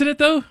an accident,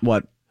 though?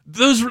 What?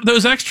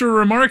 Those extra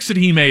remarks that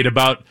he made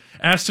about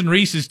Aston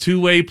Reese's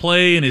two-way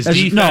play and his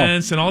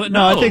defense and all that?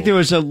 No, I think there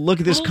was a look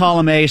at this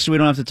column A, so we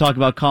don't have to talk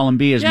about column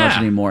B as much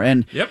anymore.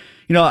 And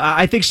you know,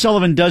 I think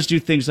Sullivan does do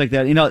things like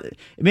that. You know,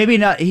 maybe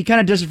not. He kind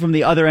of does it from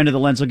the other end of the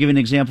lens. I'll give you an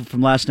example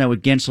from last night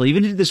with Gensel. He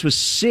even did this with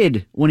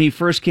Sid when he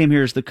first came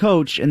here as the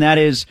coach, and that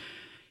is,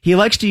 he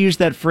likes to use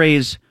that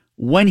phrase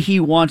when he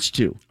wants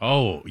to.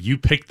 Oh, you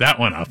picked that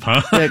one up,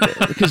 huh?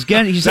 Because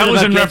that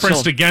was in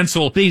reference to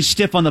Gensel being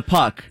stiff on the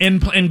puck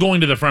and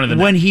going to the front of the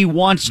net when he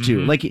wants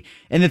to. Like,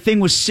 and the thing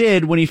with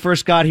Sid when he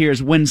first got here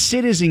is when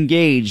Sid is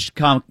engaged,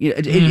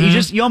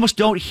 you almost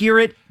don't hear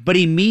it, but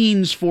he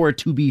means for it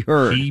to be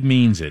heard. He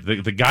means it.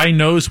 The guy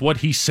knows what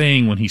he's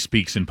saying when he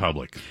speaks in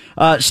public.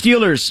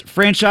 Steelers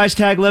franchise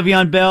tag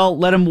Le'Veon Bell.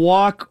 Let him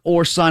walk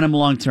or sign him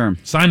long term.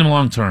 Sign him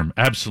long term.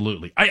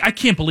 Absolutely. I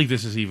can't believe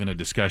this is even a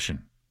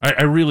discussion.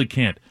 I really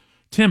can't.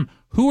 Tim,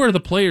 who are the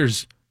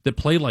players that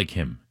play like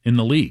him in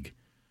the league?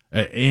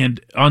 And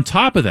on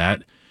top of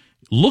that,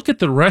 look at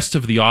the rest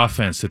of the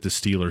offense that the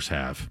Steelers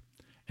have.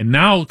 And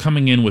now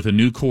coming in with a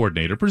new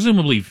coordinator,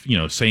 presumably, you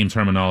know, same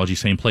terminology,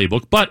 same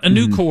playbook, but a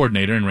new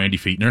coordinator in Randy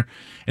Fichtner.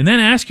 And then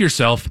ask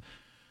yourself,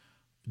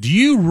 do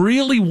you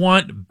really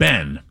want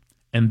Ben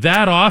and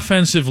that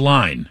offensive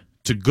line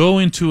to go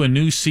into a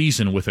new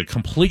season with a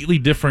completely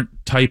different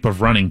type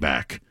of running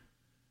back?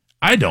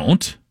 I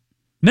don't.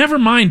 Never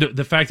mind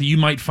the fact that you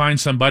might find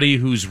somebody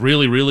who's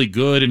really, really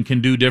good and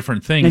can do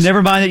different things. And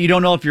never mind that you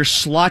don't know if your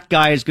slot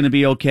guy is going to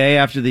be okay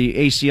after the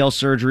ACL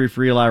surgery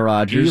for Eli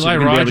Rogers. Eli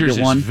Rogers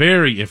is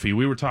very iffy.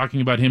 We were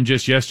talking about him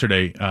just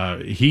yesterday.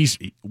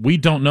 We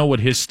don't know what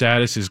his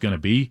status is going to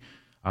be.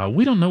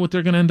 We don't know what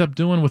they're going to end up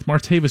doing with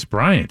Martavis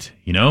Bryant.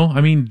 You know,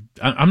 I mean,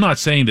 I'm not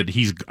saying that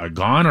he's a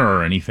goner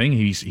or anything.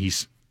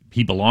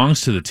 He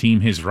belongs to the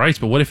team, his rights,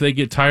 but what if they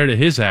get tired of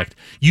his act?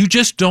 You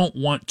just don't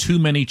want too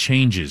many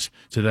changes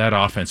to that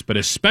offense, but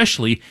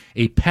especially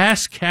a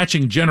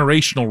pass-catching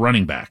generational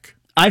running back.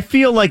 I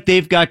feel like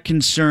they've got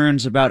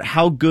concerns about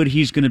how good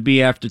he's going to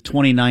be after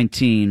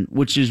 2019,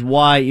 which is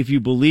why, if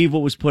you believe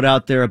what was put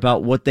out there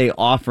about what they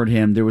offered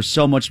him, there was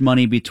so much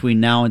money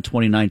between now and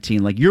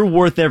 2019. Like, you're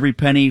worth every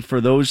penny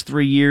for those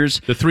 3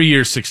 years. The 3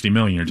 years, $60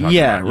 million you're talking about.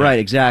 Yeah, right,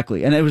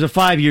 exactly. And it was a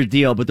 5-year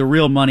deal, but the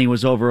real money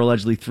was over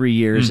allegedly 3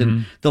 years.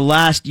 And the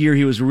last year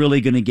he was really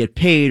going to get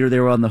paid or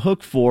they were on the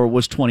hook for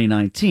was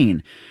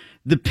 2019.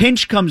 The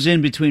pinch comes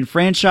in between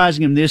franchising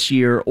him this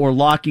year or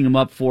locking him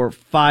up for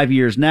 5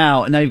 years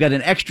now, and now you've got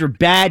an extra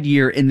bad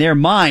year in their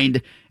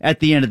mind at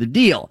the end of the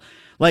deal.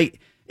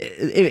 Like,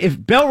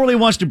 if Bell really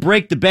wants to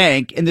break the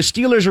bank and the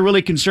Steelers are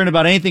really concerned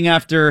about anything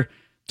after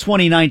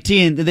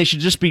 2019, then they should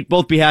just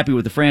both be happy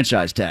with the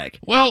franchise tag.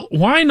 Well,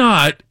 why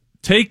not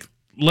take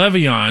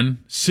Le'Veon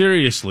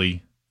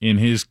seriously in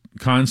his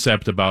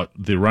concept about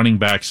the running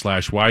back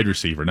 / wide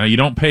receiver? Now, you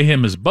don't pay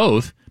him as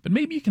both, but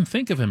maybe you can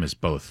think of him as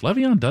both.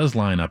 Le'Veon does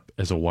line up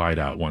as a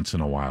wideout once in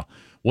a while.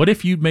 What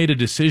if you made a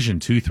decision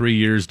 2-3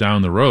 years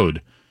down the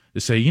road to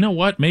say, you know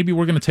what, maybe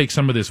we're going to take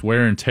some of this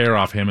wear and tear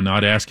off him and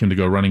not ask him to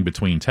go running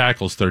between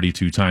tackles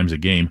 32 times a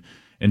game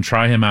and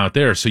try him out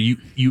there. So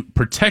you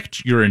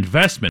protect your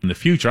investment in the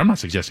future. I'm not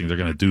suggesting they're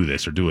going to do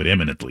this or do it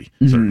imminently,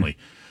 certainly.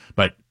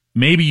 But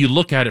maybe you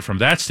look at it from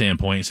that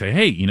standpoint and say,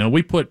 hey, you know,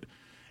 we put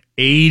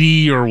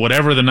 80 or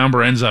whatever the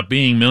number ends up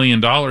being $1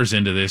 million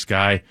into this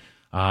guy.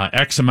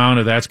 X amount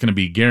of that's going to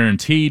be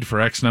guaranteed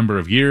for X number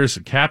of years,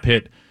 a cap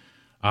hit.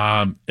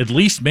 At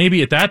least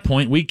maybe at that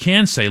point we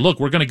can say, look,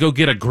 we're going to go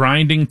get a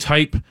grinding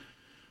type,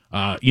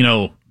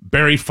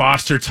 Barry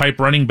Foster type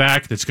running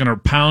back that's going to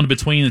pound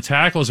between the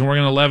tackles, and we're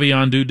going to levy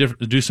on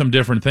do some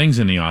different things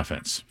in the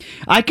offense.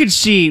 I could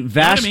see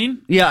vast. You know what I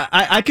mean? Yeah,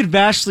 I could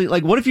vastly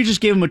like. What if you just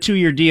gave him a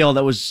 2-year deal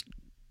that was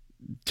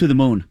to the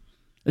moon?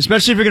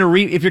 Especially if you're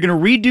going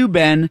to redo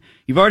Ben,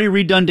 you've already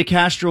redone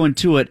DeCastro and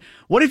Tuitt.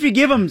 What if you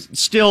give him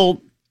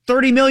still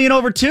 $30 million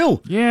over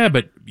 2? Yeah,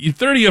 but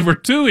 30 over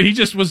 2, he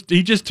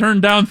just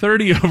turned down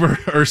 30 over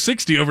or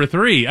 60 over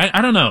 3.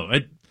 I don't know.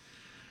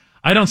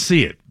 I don't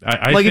see it.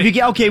 What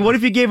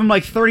if you gave him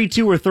like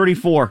 32 or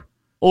 34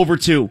 over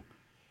 2?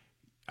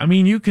 I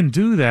mean, you can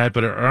do that,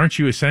 but aren't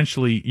you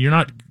essentially you're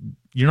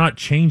not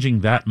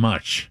changing that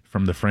much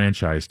from the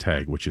franchise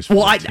tag, which is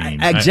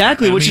 14.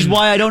 Exactly, which is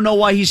why I don't know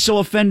why he's so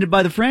offended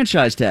by the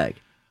franchise tag.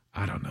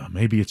 I don't know.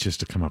 Maybe it's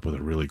just to come up with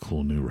a really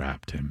cool new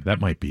rap, Tim.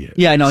 That might be it.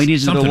 Yeah, no, he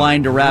needs another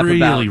line to rap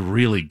about.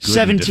 Really good.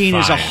 17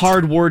 is a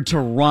hard word to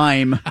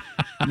rhyme.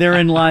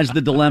 Therein lies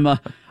the dilemma.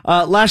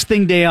 Last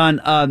thing,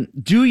 Dayon,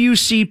 do you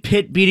see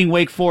Pitt beating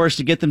Wake Forest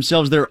to get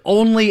themselves their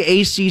only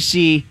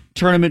ACC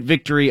tournament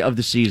victory of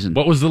the season?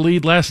 What was the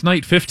lead last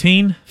night?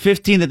 15?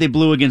 15 that they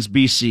blew against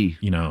BC.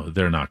 You know,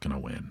 they're not going to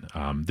win.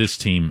 This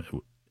team...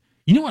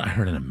 You know what? I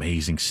heard an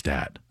amazing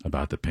stat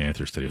about the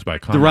Panthers today. It was by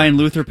Conrad. The Ryan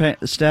Luther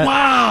stat?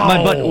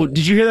 Wow!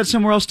 Did you hear that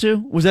somewhere else,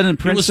 too? Was that in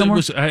print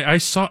somewhere? I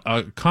saw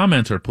a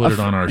commenter put it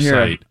on our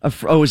site.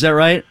 Is that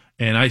right?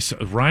 And I saw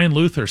Ryan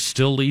Luther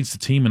still leads the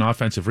team in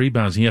offensive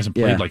rebounds. He hasn't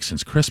played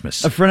since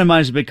Christmas. A friend of mine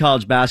who's a big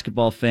college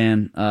basketball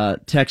fan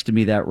texted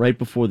me that right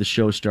before the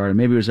show started.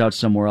 Maybe it was out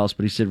somewhere else,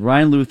 but he said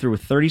Ryan Luther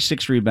with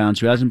 36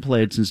 rebounds, who hasn't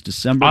played since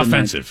December.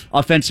 Offensive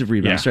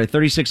rebounds. Yeah. Sorry,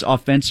 36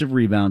 offensive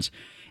rebounds,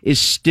 is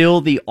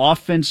still the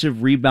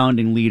offensive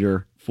rebounding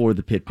leader for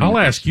the Pitt Panthers.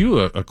 I'll ask you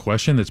a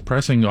question that's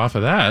pressing off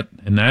of that,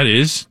 and that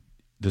is,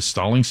 does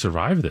Stallings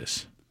survive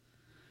this?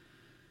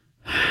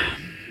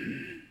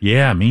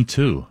 Yeah, me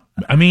too.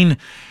 I mean,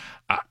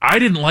 I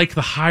didn't like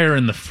the hire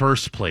in the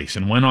first place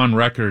and went on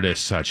record as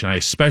such, and I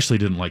especially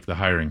didn't like the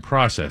hiring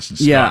process.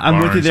 And I'm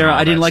with you there.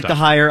 I didn't like the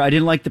hire. I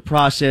didn't like the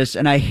process,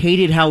 and I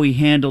hated how he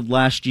handled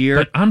last year.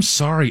 But I'm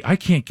sorry, I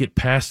can't get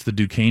past the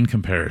Duquesne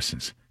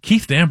comparisons.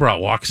 Keith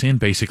Dambrot walks in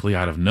basically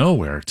out of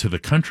nowhere to the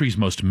country's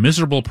most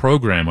miserable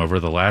program over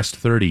the last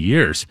 30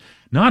 years.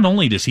 Not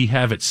only does he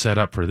have it set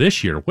up for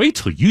this year, wait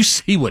till you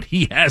see what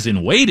he has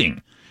in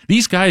waiting.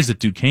 These guys that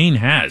Duquesne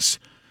has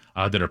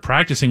that are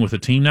practicing with a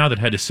team now that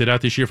had to sit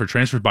out this year for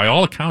transfers, by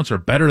all accounts, are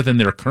better than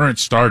their current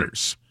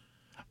starters.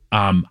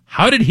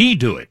 How did he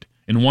do it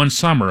in one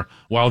summer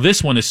while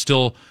this one is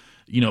still...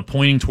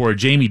 pointing toward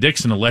Jamie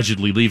Dixon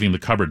allegedly leaving the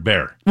cupboard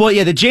bare? Well,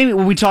 yeah,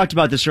 we talked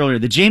about this earlier.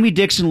 The Jamie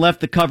Dixon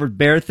left the cupboard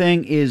bare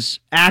thing is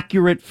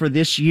accurate for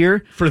this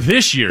year. For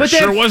this year, but they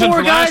sure had wasn't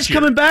for last year.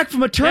 4 guys coming back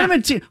from a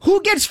tournament team.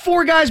 Who gets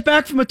 4 guys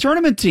back from a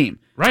tournament team?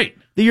 Right.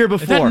 The year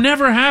before. That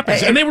never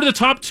happens. And they were the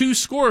top 2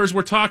 scorers.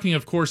 We're talking,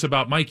 of course,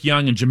 about Mike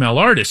Young and Jamel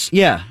Artis.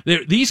 Yeah.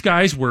 These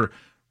guys were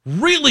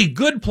really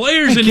good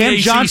players in Cam the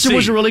ACC. Johnson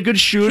was a really good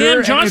shooter.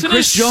 Cam Johnson and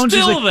Chris Jones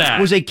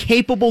was a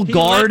capable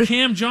guard. Let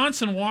Cam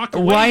Johnson walk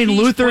away. Ryan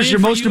Luther is your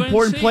most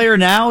important player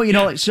now.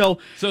 So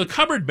the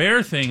cupboard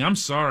bare thing, I'm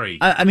sorry.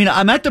 I mean,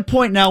 I'm at the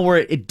point now where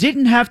it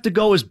didn't have to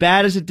go as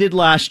bad as it did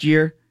last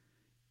year.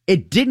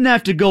 It didn't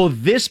have to go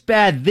this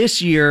bad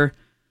this year.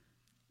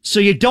 So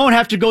you don't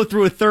have to go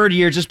through a third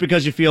year just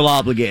because you feel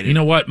obligated. You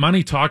know what?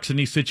 Money talks in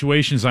these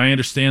situations. I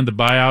understand the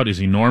buyout is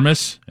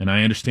enormous, and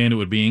I understand it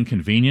would be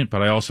inconvenient,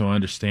 but I also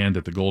understand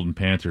that the Golden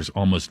Panthers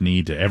almost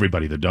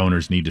everybody, the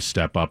donors, need to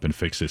step up and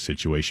fix this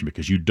situation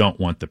because you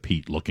don't want the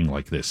Pete looking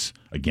like this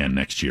again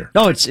next year.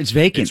 No, it's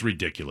vacant. It's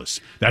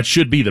ridiculous. That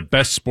should be the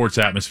best sports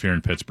atmosphere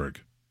in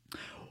Pittsburgh.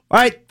 All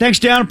right, thanks,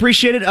 Dan.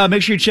 Appreciate it.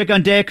 Make sure you check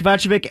on Dejan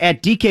Kovacevic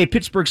at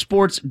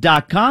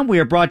DKPittsburghSports.com. We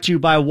are brought to you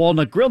by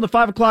Walnut Grill, the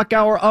 5 o'clock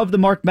hour of the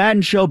Mark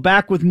Madden Show.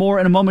 Back with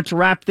more in a moment to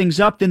wrap things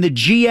up. Then the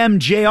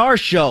GMJR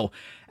Show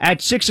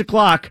at 6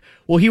 o'clock.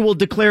 Well, he will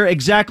declare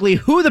exactly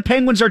who the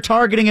Penguins are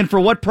targeting and for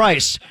what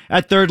price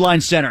at Third Line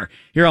Center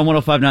here on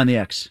 105.9 The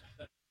X.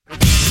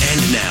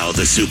 And now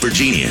the super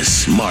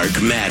genius,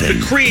 Mark Madden.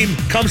 The cream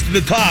comes to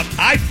the top.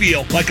 I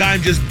feel like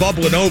I'm just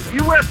bubbling over.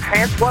 You wear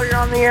pants while you're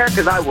on the air?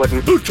 Because I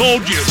wouldn't. Who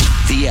told you?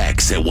 The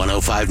X at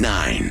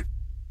 105.9.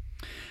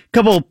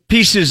 Couple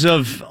pieces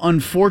of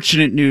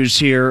unfortunate news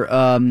here.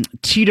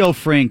 Tito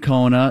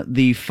Francona,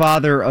 the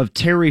father of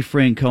Terry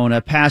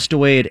Francona, passed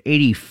away at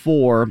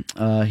 84.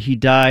 He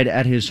died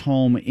at his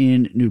home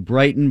in New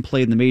Brighton,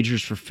 played in the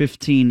majors for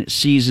 15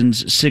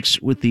 seasons, 6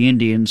 with the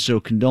Indians. So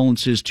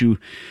condolences to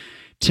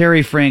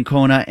Terry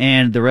Francona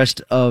and the rest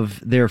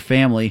of their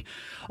family.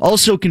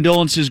 Also,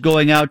 condolences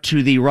going out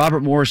to the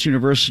Robert Morris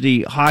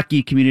University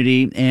hockey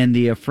community and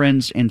the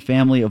friends and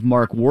family of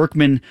Mark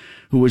Workman,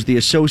 who was the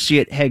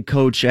associate head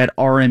coach at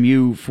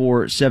RMU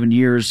for 7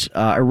 years.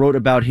 I wrote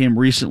about him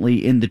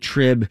recently in the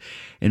Trib.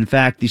 In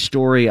fact, the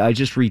story, I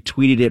just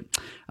retweeted it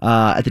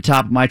at the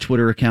top of my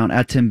Twitter account,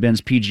 at Tim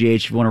Benz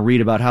PGH, if you want to read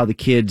about how the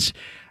kids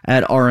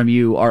at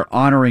RMU are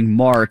honoring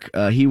Mark.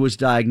 He was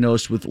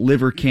diagnosed with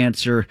liver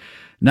cancer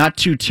not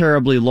too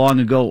terribly long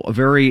ago, a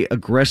very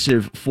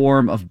aggressive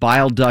form of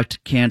bile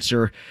duct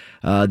cancer.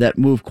 that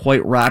moved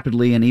quite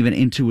rapidly and even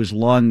into his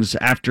lungs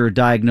after a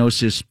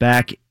diagnosis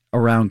back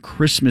around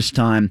Christmas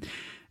time.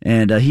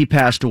 And he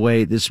passed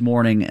away this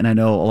morning, and I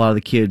know a lot of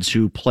the kids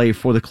who play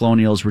for the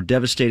Colonials were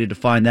devastated to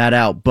find that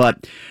out.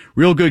 But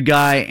real good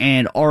guy,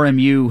 and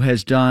RMU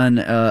has done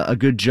a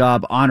good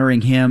job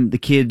honoring him. The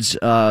kids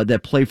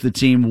that play for the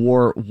team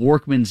wore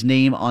Workman's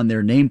name on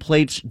their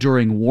nameplates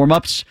during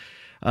warm-ups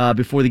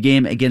before the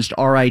game against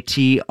RIT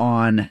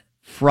on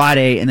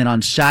Friday, and then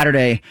on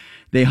Saturday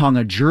they hung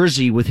a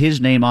jersey with his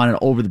name on it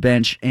over the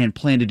bench and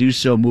plan to do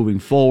so moving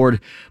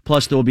forward.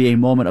 Plus, there will be a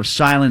moment of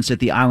silence at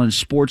the Island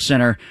Sports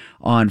Center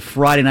on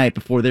Friday night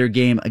before their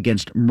game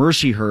against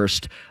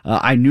Mercyhurst.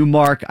 I knew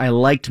Mark. I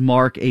liked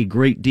Mark a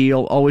great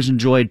deal. Always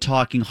enjoyed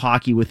talking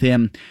hockey with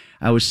him.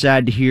 I was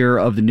sad to hear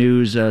of the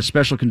news.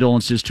 Special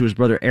condolences to his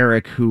brother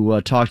Eric,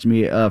 who talked to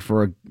me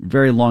for a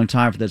very long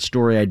time for that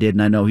story I did,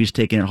 and I know he's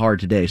taking it hard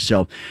today.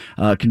 So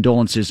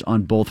condolences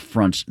on both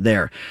fronts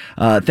there.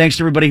 Thanks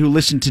to everybody who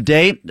listened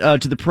today to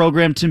the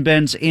program. Tim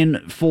Benz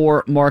in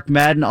for Mark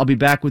Madden. I'll be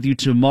back with you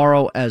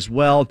tomorrow as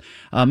well.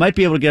 Might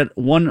be able to get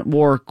one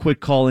more quick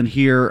call in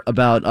here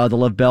about the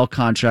Lev Bell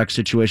contract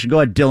situation.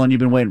 Go ahead, Dylan. You've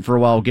been waiting for a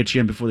while. We'll get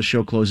you in before the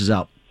show closes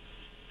out.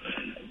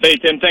 Hey,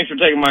 Tim, thanks for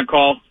taking my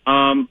call.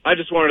 I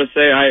just wanted to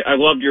say I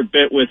loved your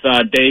bit with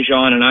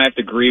Dejan, and I have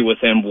to agree with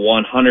him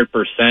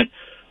 100%.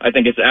 I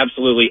think it's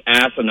absolutely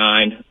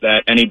asinine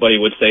that anybody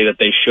would say that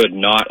they should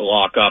not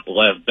lock up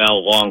Lev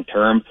Bell long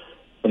term.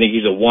 I think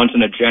he's a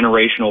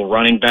once-in-a-generational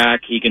running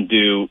back. He can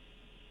do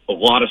a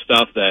lot of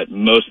stuff that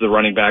most of the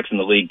running backs in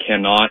the league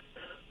cannot.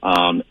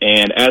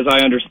 And as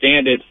I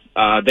understand it,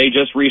 they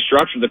just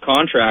restructured the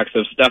contracts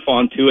of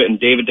Stephon Tuitt and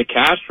David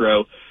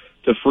DeCastro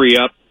to free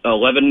up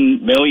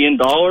 $11 million.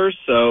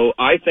 So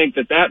I think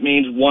that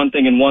means one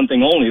thing and one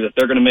thing only, that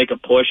they're going to make a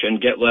push and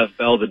get Lev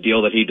Bell the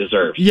deal that he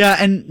deserves. Yeah,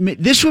 and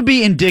this would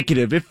be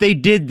indicative. If they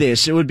did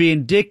this, it would be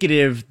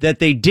indicative that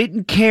they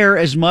didn't care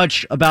as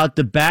much about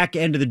the back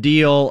end of the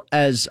deal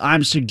as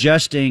I'm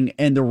suggesting,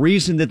 and the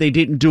reason that they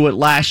didn't do it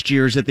last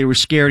year is that they were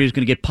scared he was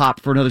going to get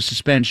popped for another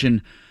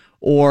suspension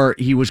or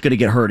he was going to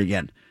get hurt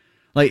again.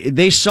 Like,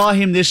 they saw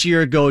him this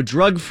year go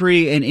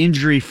drug-free and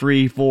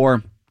injury-free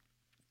for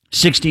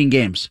 16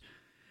 games.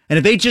 And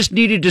if they just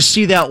needed to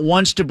see that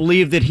once to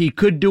believe that he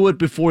could do it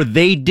before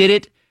they did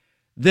it,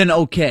 then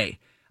okay.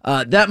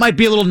 That might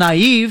be a little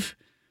naive,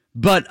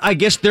 but I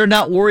guess they're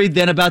not worried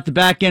then about the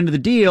back end of the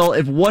deal.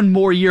 If one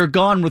more year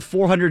gone with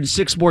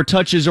 406 more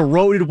touches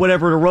eroded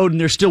whatever it eroded,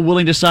 and they're still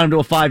willing to sign him to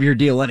a 5-year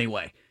deal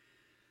anyway.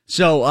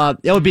 So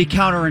that would be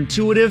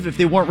counterintuitive. If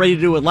they weren't ready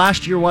to do it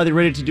last year, why are they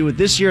ready to do it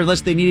this year?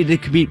 Unless they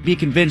needed to be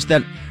convinced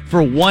that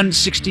for one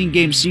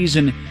 16-game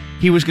season,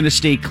 he was going to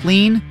stay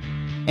clean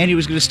and he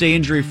was going to stay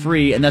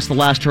injury-free, and that's the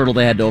last hurdle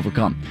they had to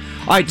overcome.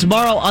 All right,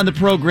 tomorrow on the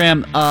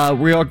program,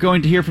 we are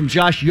going to hear from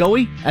Josh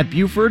Yohe at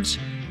Buford's.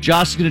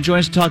 Josh is going to join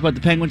us to talk about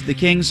the Penguins, the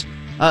Kings.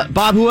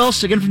 Bob, who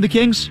else again from the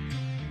Kings?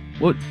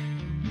 Well,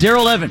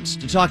 Daryl Evans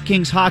to talk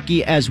Kings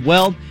hockey as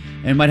well,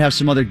 and might have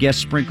some other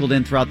guests sprinkled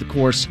in throughout the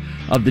course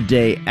of the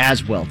day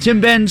as well.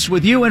 Tim Benz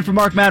with you, and for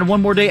Mark Madden, one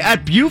more day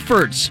at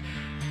Buford's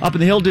up in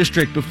the Hill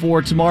District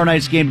before tomorrow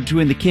night's game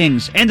between the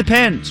Kings and the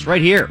Pens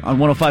right here on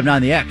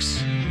 105.9 The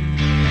X.